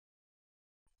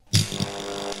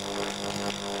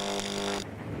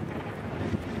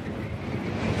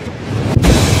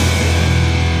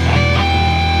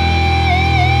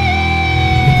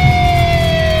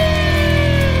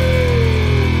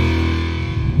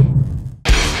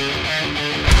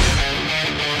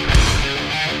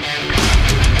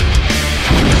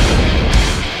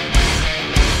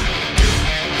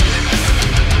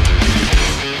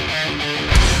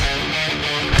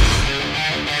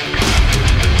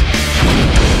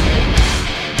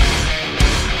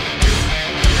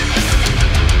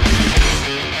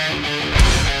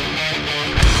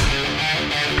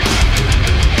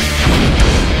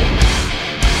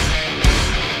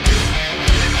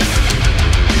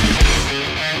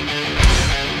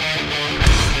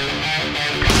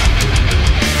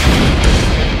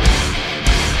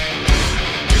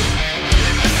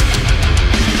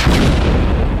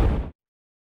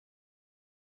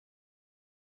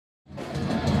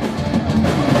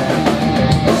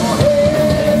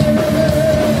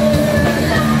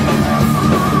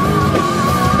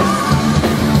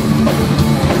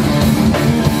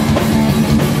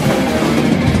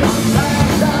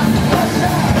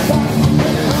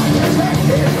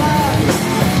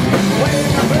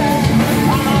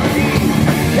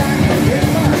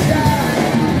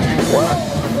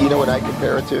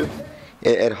to.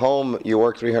 At home, you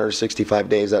work 365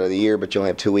 days out of the year, but you only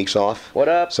have 2 weeks off. What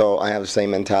up? So I have the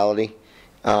same mentality.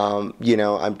 You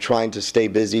know, I'm trying to stay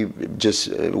busy just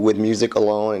with music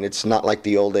alone, and it's not like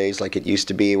the old days like it used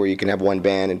to be where you can have one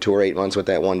band and tour 8 months with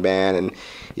that one band. And,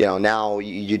 you know, now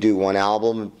you do one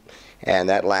album, and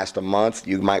that lasts a month.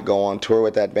 You might go on tour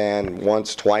with that band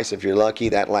once, twice if you're lucky.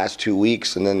 That lasts 2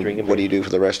 weeks, and then what do you do for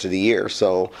the rest of the year?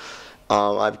 So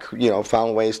I've, you know,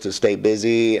 found ways to stay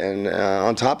busy, and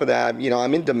on top of that, you know,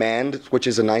 I'm in demand, which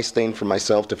is a nice thing for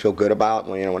myself to feel good about.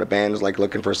 When, you know, when a band is like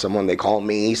looking for someone, they call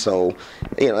me, so,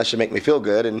 you know, that should make me feel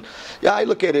good. And yeah, I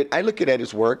look at it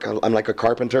as work. I'm like a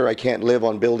carpenter. I can't live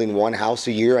on building one house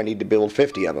a year. I need to build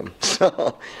 50 of them.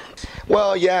 So,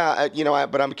 well, yeah, you know,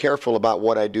 but I'm careful about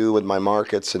what I do with my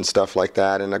markets and stuff like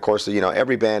that. And of course, you know,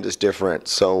 every band is different,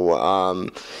 so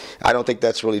I don't think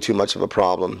that's really too much of a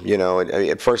problem. You know,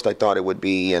 at first I thought it would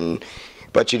be,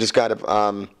 but you just got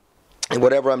to,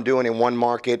 whatever I'm doing in one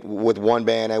market with one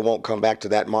band, I won't come back to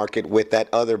that market with that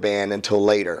other band until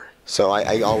later. So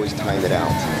I always time it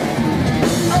out.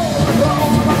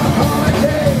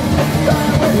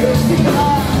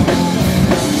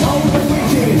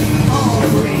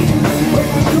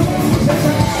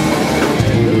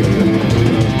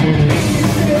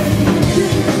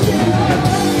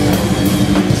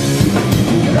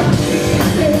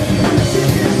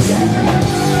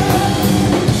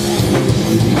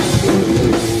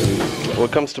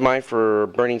 What comes to mind for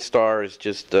Burning Star is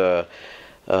just a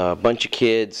bunch of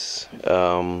kids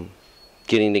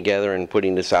getting together and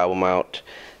putting this album out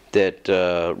that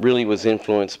really was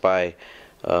influenced by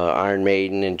Iron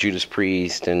Maiden and Judas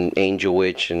Priest and Angel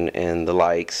Witch and the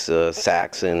likes,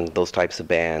 Saxon, those types of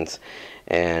bands.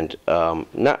 And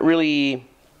not really,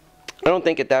 I don't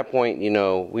think at that point, you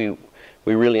know, we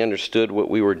really understood what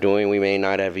we were doing. We may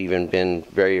not have even been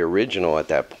very original at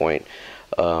that point.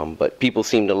 But people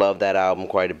seem to love that album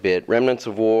quite a bit. Remnants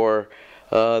of War,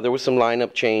 there were some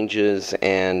lineup changes,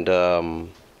 and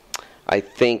I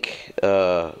think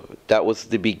that was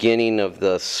the beginning of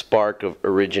the spark of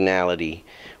originality,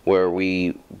 where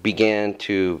we began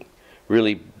to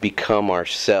really become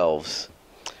ourselves.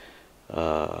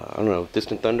 I don't know,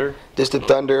 Distant Thunder? Distant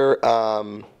Thunder,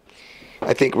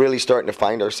 I think really starting to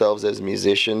find ourselves as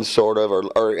musicians, sort of,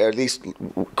 or at least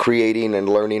creating and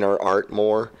learning our art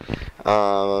more,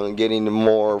 getting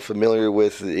more familiar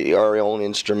with our own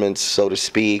instruments, so to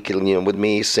speak. You know, with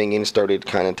me, singing started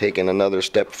kind of taking another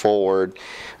step forward.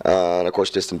 And of course,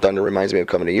 Distant Thunder reminds me of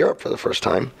coming to Europe for the first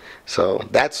time, so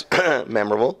that's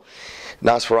memorable.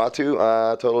 Nosferatu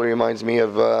totally reminds me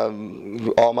of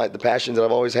all the passions that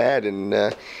I've always had, and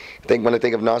I think when I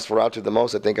think of Nosferatu the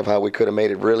most, I think of how we could have made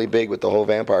it really big with the whole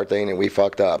vampire thing, and we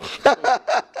fucked up.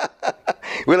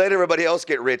 We let everybody else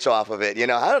get rich off of it, you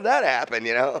know. How did that happen,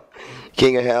 you know?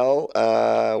 King of Hell,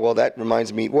 well, that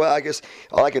reminds me, well, I guess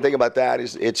all I can think about that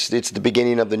is it's the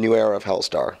beginning of the new era of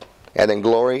HELSTAR. And then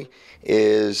Glory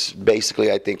is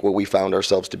basically, I think, what we found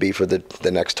ourselves to be for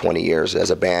the next 20 years as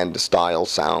a band, style,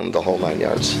 sound, the whole 9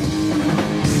 yards.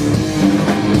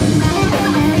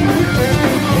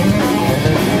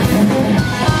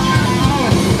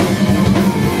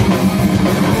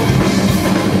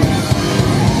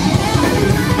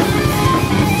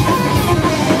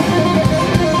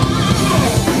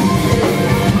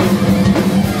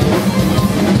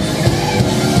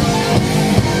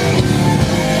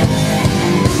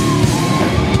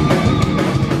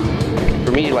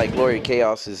 Like Glory of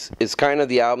Chaos is kind of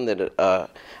the album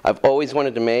that I've always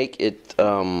wanted to make.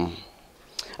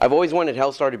 I've always wanted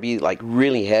HELSTAR to be like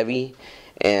really heavy,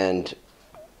 and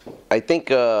I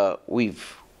think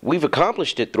we've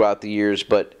accomplished it throughout the years,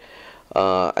 but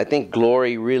I think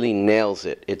Glory really nails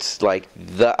it. It's like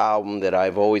the album that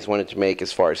I've always wanted to make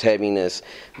as far as heaviness,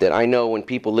 that I know when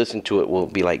people listen to it will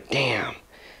be like, damn,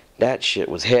 that shit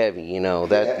was heavy, you know,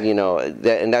 that, you know,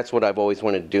 and that's what I've always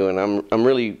wanted to do, and I'm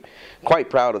really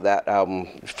quite proud of that album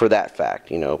for that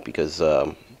fact, you know, because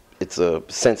it's a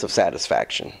sense of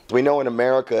satisfaction. We know in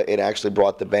America it actually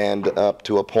brought the band up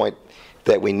to a point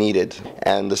that we needed,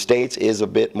 and the States is a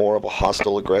bit more of a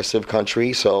hostile, aggressive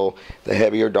country, so the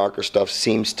heavier, darker stuff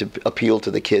seems to appeal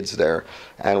to the kids there,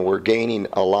 and we're gaining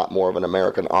a lot more of an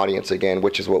American audience again,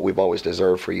 which is what we've always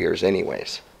deserved for years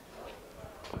anyways.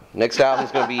 Next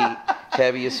album's going to be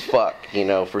heavy as fuck, you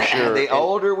know, for sure. The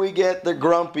older we get, the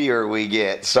grumpier we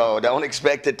get. So don't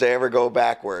expect it to ever go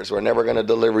backwards. We're never going to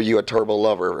deliver you a Turbo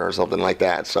Lover or something like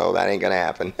that. So that ain't going to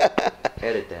happen.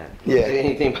 Edit that. Yeah.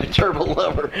 Anything but Turbo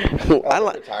Lover. I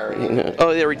like. Retiring. You know,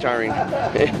 oh, they're retiring.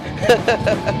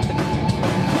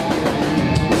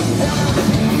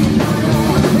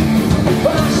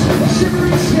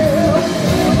 Shivering still,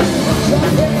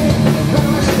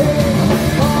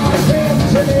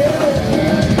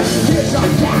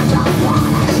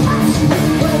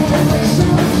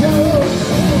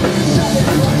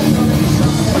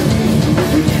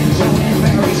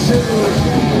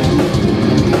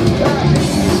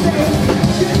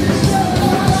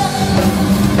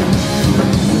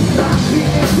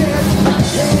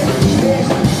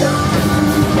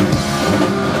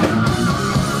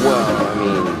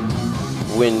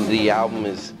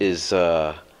 is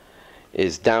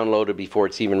downloaded before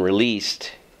it's even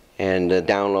released, and the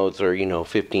downloads are, you know,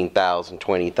 15,000,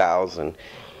 20,000,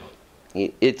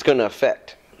 it's going to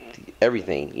affect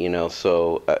everything, you know.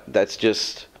 So that's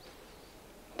just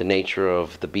the nature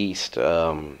of the beast.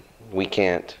 We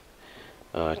can't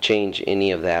change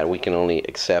any of that. We can only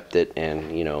accept it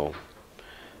and, you know,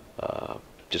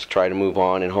 just try to move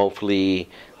on, and hopefully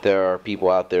there are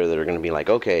people out there that are going to be like,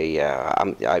 okay, yeah,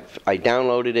 I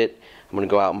downloaded it, I'm going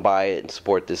to go out and buy it and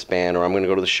support this band, or I'm going to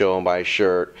go to the show and buy a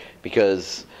shirt,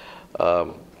 because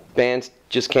bands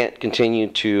just can't continue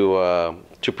to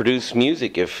produce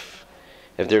music if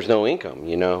there's no income,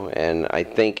 you know. And I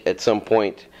think at some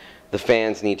point the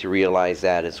fans need to realize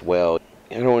that as well.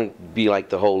 I don't want to be like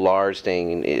the whole Lars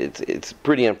thing. It's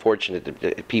pretty unfortunate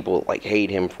that people like hate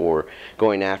him for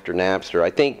going after Napster. I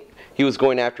think he was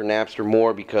going after Napster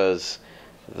more because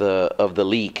of the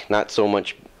leak, not so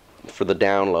much for the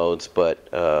downloads. But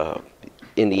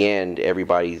in the end,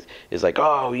 everybody is like,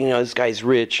 oh, you know, this guy's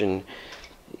rich, and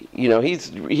you know,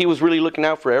 he was really looking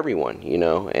out for everyone, you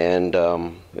know. And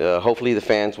hopefully the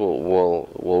fans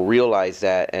will realize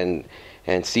that and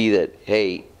see that,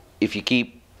 hey, if you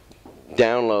keep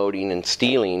downloading and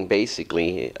stealing,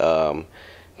 basically,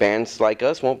 bands like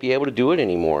us won't be able to do it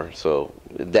anymore. So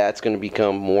that's going to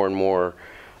become more and more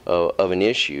of an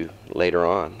issue later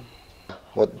on.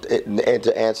 Well, and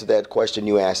to answer that question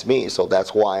you asked me, so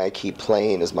that's why I keep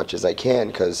playing as much as I can,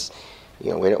 because,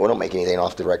 you know, we don't make anything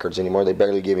off the records anymore. They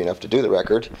barely give you enough to do the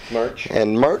record. Merch.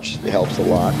 And merch helps a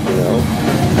lot, you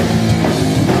know.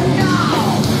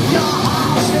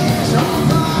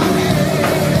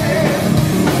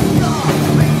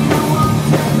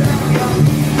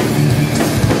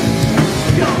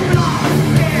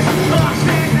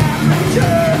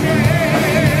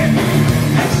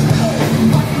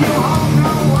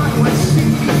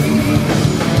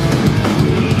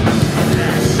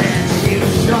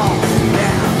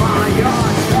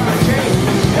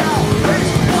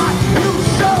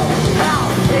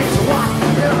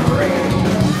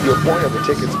 Point of the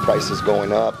tickets prices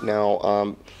going up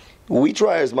now. We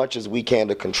try as much as we can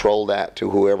to control that to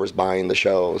whoever's buying the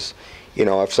shows. You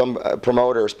know, if some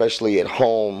promoter, especially at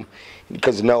home,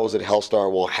 because knows that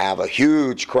HELSTAR will have a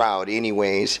huge crowd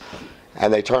anyways,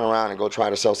 and they turn around and go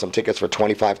try to sell some tickets for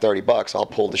 25, 30 bucks, I'll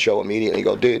pull the show immediately and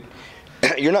go, dude,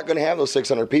 you're not going to have those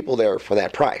 600 people there for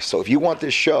that price. So if you want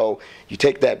this show, you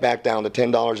take that back down to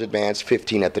 $10 advance,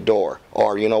 15 at the door.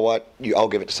 Or you know what, I'll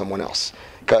give it to someone else.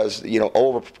 Because, you know,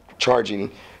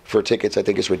 overcharging for tickets, I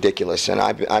think, is ridiculous. And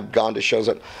I've gone to shows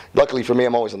that, luckily for me,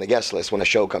 I'm always on the guest list when a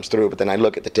show comes through, but then I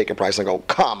look at the ticket price and I go,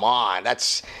 come on,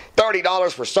 that's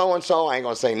 $30 for so-and-so. I ain't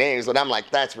going to say names, but I'm like,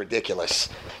 that's ridiculous.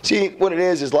 See, what it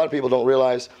is a lot of people don't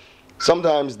realize,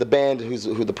 sometimes the band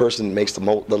who the person makes the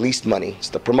least money. It's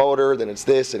the promoter, then it's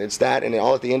this and it's that, and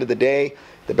all at the end of the day,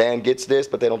 the band gets this,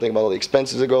 but they don't think about all the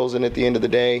expenses that goes in at the end of the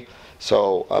day.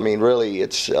 So, I mean, really,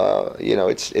 it's you know,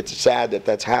 it's sad that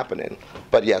that's happening.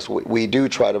 But yes, we do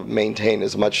try to maintain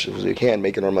as much as we can,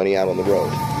 making our money out on the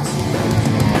road.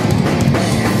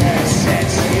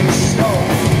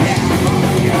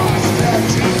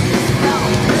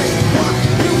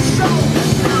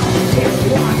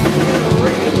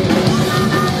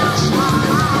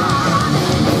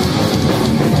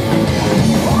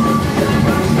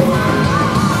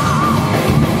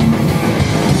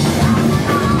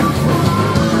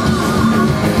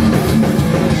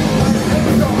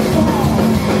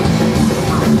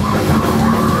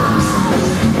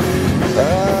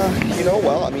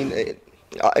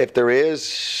 If there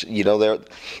is, you know,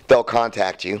 they'll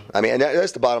contact you. I mean, and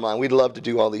that's the bottom line. We'd love to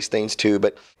do all these things too,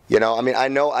 but, you know, I mean, I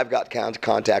know I've got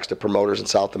contacts to promoters in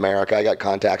South America. I got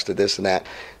contacts to this and that.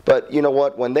 But you know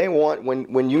what? When they want,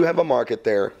 when you have a market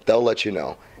there, they'll let you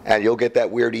know. And you'll get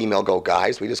that weird email, go,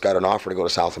 guys, we just got an offer to go to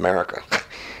South America.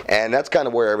 And that's kind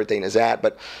of where everything is at.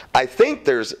 But I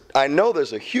know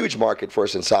there's a huge market for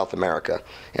us in South America.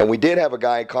 And we did have a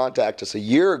guy contact us a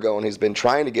year ago, and he's been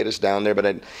trying to get us down there.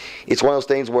 But it's one of those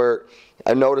things where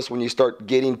I notice when you start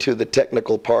getting to the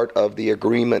technical part of the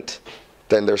agreement,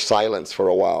 then there's silence for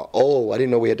a while. Oh, I didn't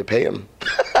know we had to pay him.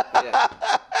 Yeah.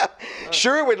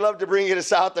 Sure, we'd love to bring you to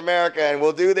South America, and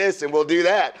we'll do this and we'll do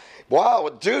that. Wow,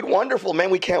 dude, wonderful, man,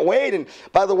 we can't wait. And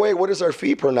by the way, what is our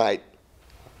fee per night?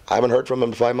 I haven't heard from him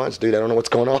in 5 months, dude. I don't know what's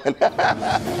going on.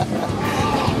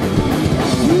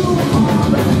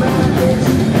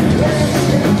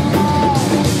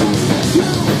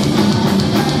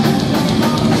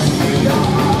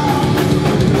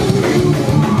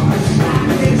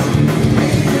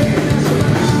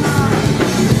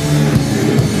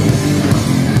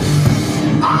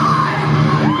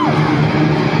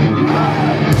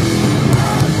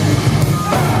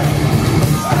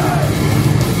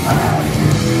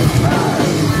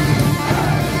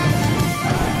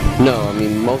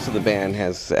 most of the band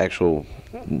has actual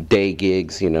day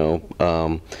gigs, you know.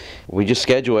 We just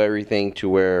schedule everything to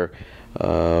where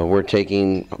we're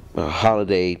taking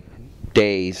holiday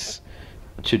days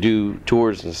to do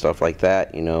tours and stuff like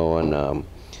that, you know, and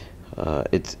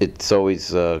it's always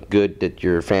good that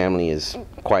your family is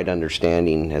quite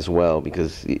understanding as well,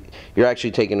 because you're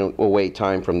actually taking away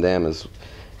time from them as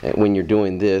when you're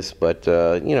doing this. But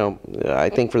you know, I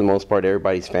think for the most part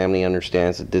everybody's family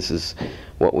understands that this is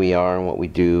what we are and what we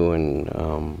do,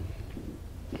 and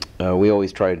we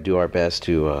always try to do our best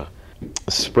to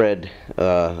spread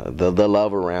the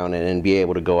love around and be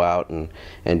able to go out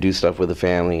and do stuff with the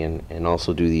family, and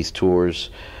also do these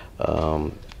tours.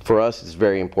 For us, it's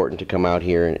very important to come out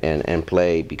here and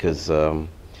play, because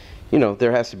you know,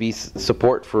 there has to be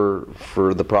support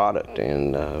for the product,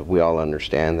 and we all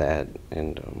understand that.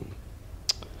 And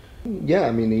yeah,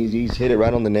 I mean, he's hit it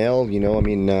right on the nail. You know, I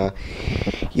mean,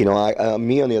 you know,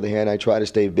 me on the other hand, I try to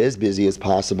stay as busy as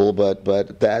possible.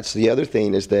 But that's the other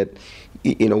thing, is that,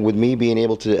 you know, with me being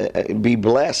able to be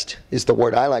blessed is the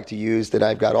word I like to use, that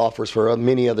I've got offers for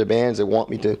many other bands that want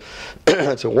me to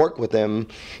to work with them.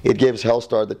 It gives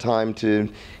HELSTAR the time to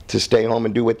stay home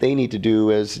and do what they need to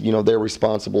do as, you know, their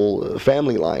responsible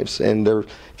family lives and their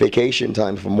vacation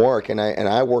time from work, and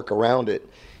I work around it.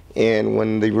 And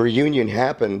when the reunion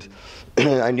happened,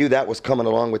 I knew that was coming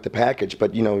along with the package.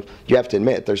 But, you know, you have to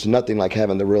admit, there's nothing like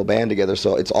having the real band together,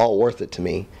 so it's all worth it to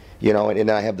me. You know,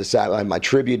 and I have I have my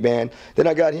tribute band. Then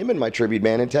I got him in my tribute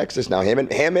band in Texas now, him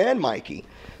and Mikey.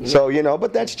 So, you know,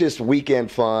 but that's just weekend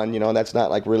fun, you know, that's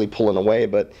not like really pulling away.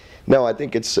 But no, I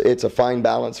think it's a fine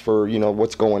balance for, you know,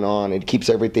 what's going on. It keeps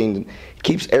everything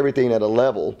at a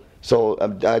level. So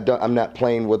I'm not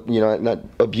playing with, you know, not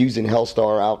abusing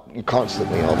HELSTAR out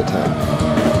constantly all the time.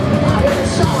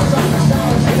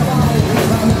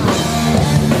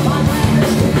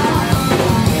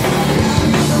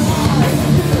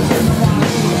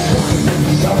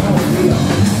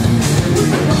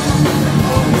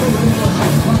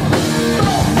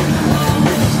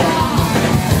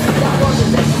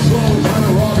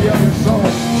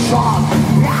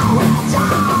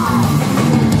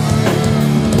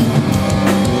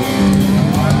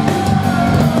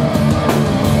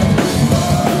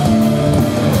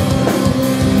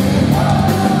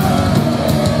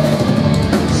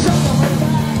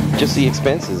 just the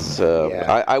expenses.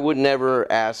 Yeah. I would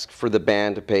never ask for the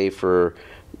band to pay for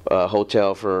a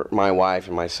hotel for my wife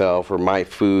and myself, or my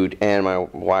food and my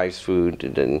wife's food,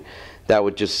 and that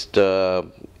would just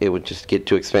it would just get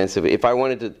too expensive. If I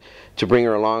wanted to bring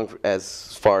her along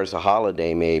as far as a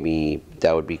holiday, maybe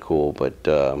that would be cool. But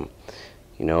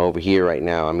you know, over here right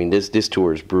now, I mean, this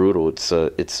tour is brutal.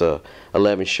 It's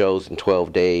 11 shows in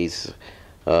 12 days,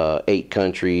 8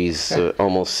 countries,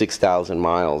 almost 6,000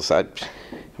 miles.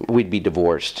 We'd be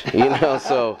divorced, you know.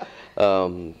 So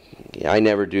I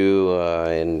never do,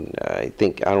 and I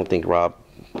don't think Rob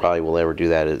probably will ever do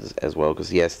that as well, because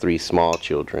he has 3 small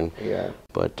children. Yeah.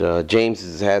 But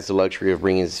James has the luxury of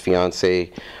bringing his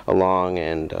fiancée along,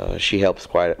 and she helps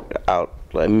quite out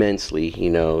immensely, you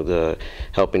know,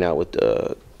 helping out with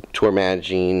tour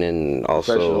managing, and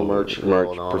also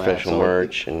professional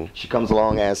merch, and she comes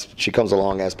along as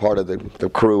part of the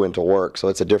crew and to work. So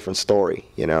it's a different story,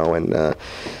 you know. And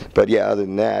but yeah, other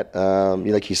than that,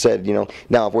 like you said, you know,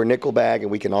 now if we're Nickelback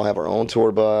and we can all have our own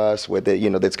tour bus with it, you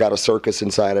know, that's got a circus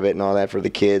inside of it and all that for the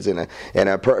kids, and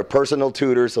a personal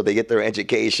tutor so they get their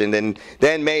education, then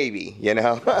maybe, you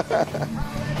know.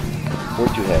 We're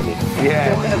too heavy.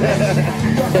 Yeah.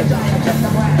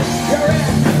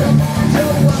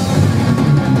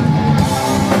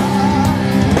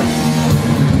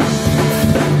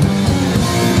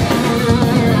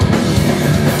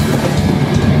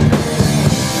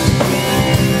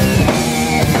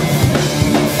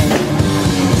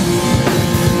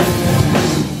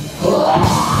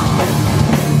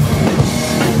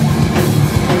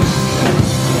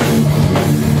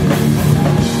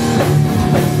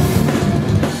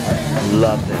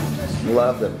 Love them.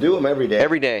 Love them. Do them every day.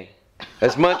 Every day.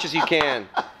 As much as you can.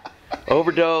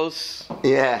 Overdose.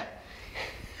 Yeah.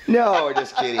 No, we're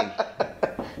just kidding.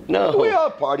 No. We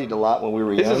all partied a lot when we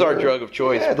were younger. This is our drug of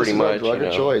choice, pretty much. This is our drug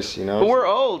of choice, you know. But we're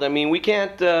old. I mean, we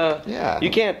can't. Yeah. You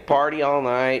can't party all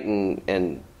night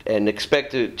and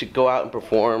expect to go out and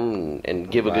perform and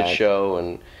give a good show.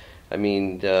 And I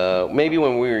mean, maybe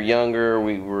when we were younger,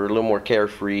 we were a little more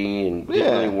carefree and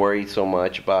didn't really worry so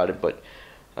much about it. But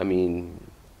I mean,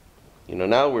 you know,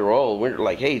 now that we're old, we're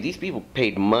like, hey, these people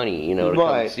paid money, you know, to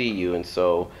come see you, and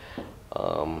so.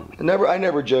 I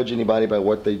never judge anybody by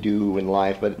what they do in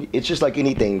life, but it's just like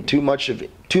anything. Too much of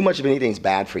anything is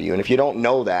bad for you, and if you don't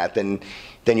know that, then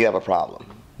you have a problem.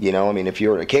 You know, I mean, if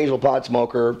you're an occasional pot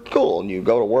smoker, cool, and you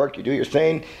go to work, you do your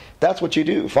thing, that's what you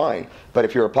do, fine. But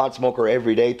if you're a pot smoker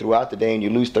every day throughout the day and you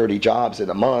lose 30 jobs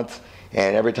in a month,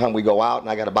 and every time we go out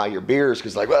and I got to buy your beers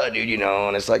because like, well, dude, you know,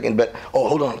 and it's like, but, oh,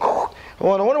 hold on.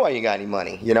 Well, I wonder why you got any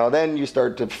money. You know, then you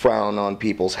start to frown on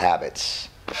people's habits.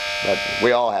 But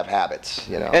we all have habits,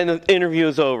 you know. And the interview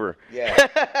is over.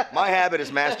 Yeah. My habit is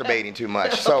masturbating too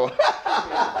much, so.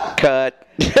 Cut.